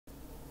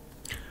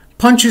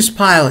Pontius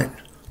Pilate,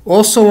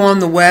 also on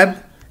the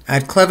web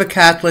at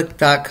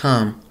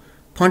clevercatholic.com.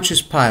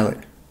 Pontius Pilate.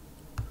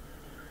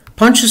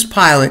 Pontius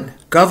Pilate,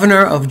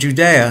 governor of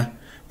Judea,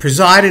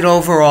 presided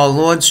over our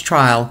Lord's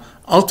trial,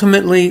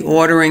 ultimately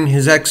ordering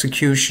his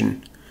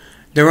execution.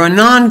 There are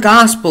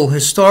non-gospel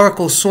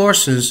historical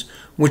sources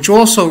which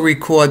also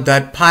record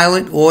that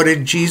Pilate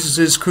ordered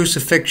Jesus'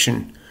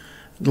 crucifixion.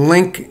 The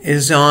link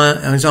is on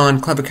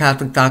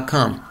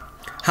clevercatholic.com.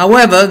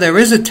 However, there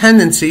is a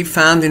tendency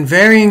found in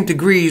varying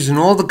degrees in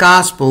all the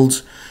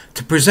Gospels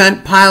to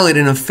present Pilate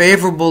in a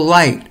favorable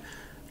light.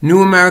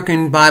 New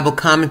American Bible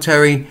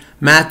Commentary,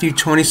 Matthew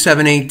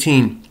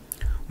 27:18.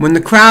 When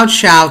the crowd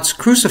shouts,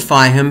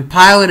 "Crucify him,"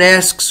 Pilate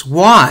asks,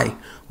 "Why?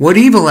 What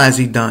evil has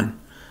he done?"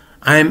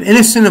 "I am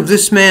innocent of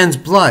this man's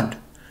blood."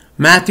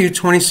 Matthew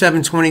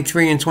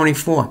 27:23 and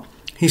 24.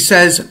 He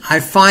says, "I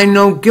find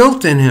no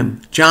guilt in him."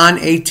 John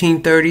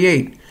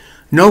 18:38.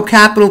 "No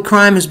capital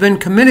crime has been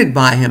committed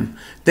by him.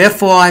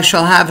 Therefore I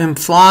shall have him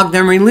flogged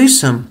and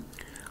release him."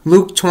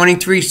 Luke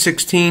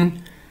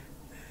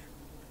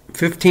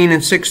 23:15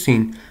 and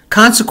 16.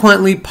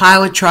 Consequently,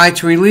 Pilate tried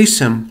to release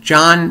him.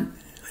 John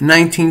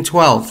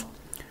 19:12.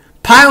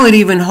 Pilate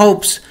even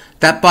hopes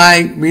that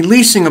by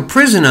releasing a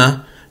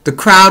prisoner, the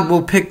crowd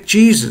will pick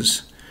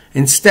Jesus.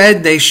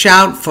 Instead, they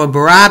shout for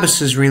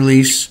Barabbas'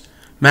 release.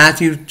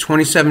 Matthew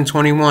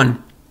 27:21.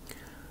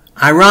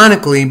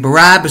 Ironically,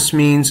 Barabbas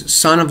means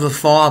son of the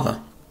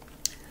Father.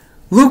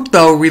 Luke,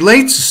 though,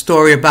 relates a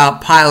story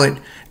about Pilate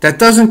that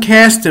doesn't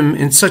cast him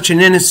in such an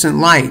innocent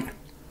light.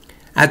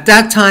 At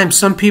that time,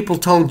 some people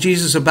told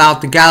Jesus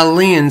about the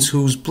Galileans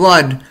whose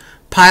blood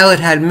Pilate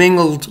had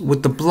mingled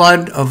with the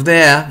blood of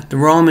the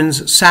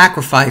Romans'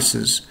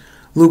 sacrifices.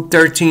 Luke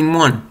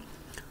 13:1.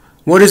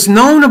 What is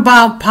known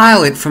about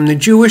Pilate from the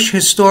Jewish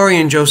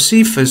historian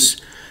Josephus,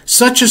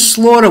 such a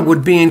slaughter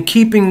would be in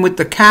keeping with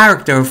the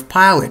character of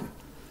Pilate.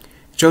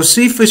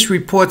 Josephus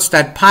reports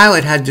that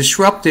Pilate had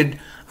disrupted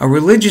a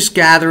religious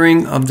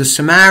gathering of the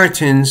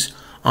Samaritans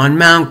on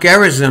Mount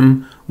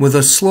Gerizim with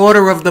a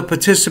slaughter of the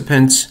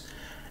participants,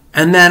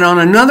 and that on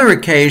another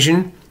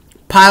occasion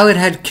Pilate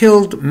had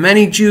killed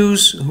many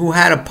Jews who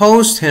had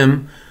opposed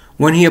him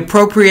when he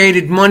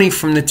appropriated money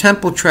from the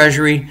temple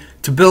treasury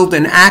to build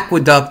an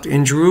aqueduct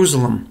in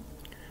Jerusalem.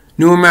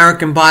 New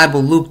American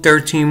Bible, Luke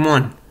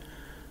 13:1.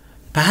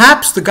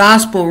 Perhaps the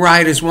gospel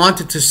writers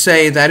wanted to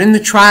say that in the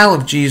trial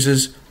of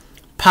Jesus,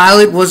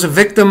 Pilate was a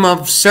victim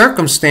of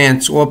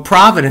circumstance or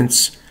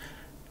providence,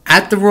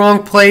 at the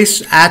wrong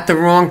place at the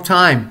wrong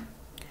time.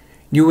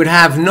 "You would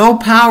have no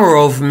power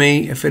over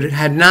me if it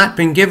had not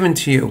been given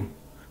to you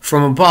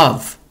from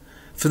above.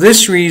 For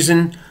this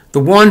reason,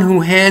 the one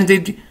who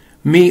handed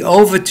me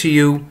over to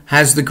you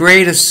has the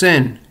greatest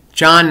sin."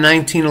 John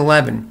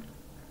 19:11.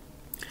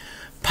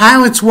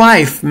 Pilate's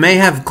wife may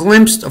have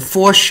glimpsed a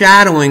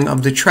foreshadowing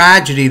of the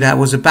tragedy that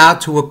was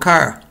about to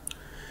occur.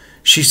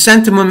 She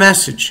sent him a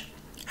message: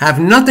 "Have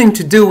nothing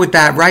to do with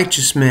that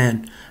righteous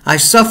man. I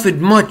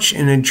suffered much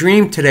in a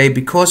dream today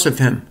because of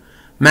him."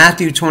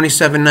 Matthew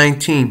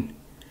 27:19.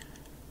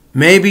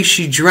 Maybe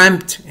she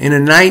dreamt in a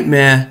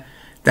nightmare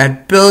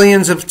that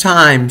billions of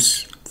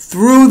times,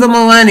 through the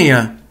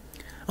millennia,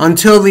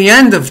 until the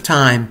end of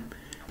time,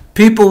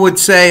 people would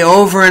say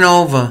over and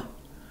over,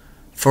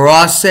 "For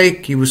our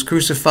sake he was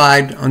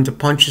crucified under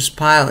Pontius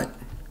Pilate."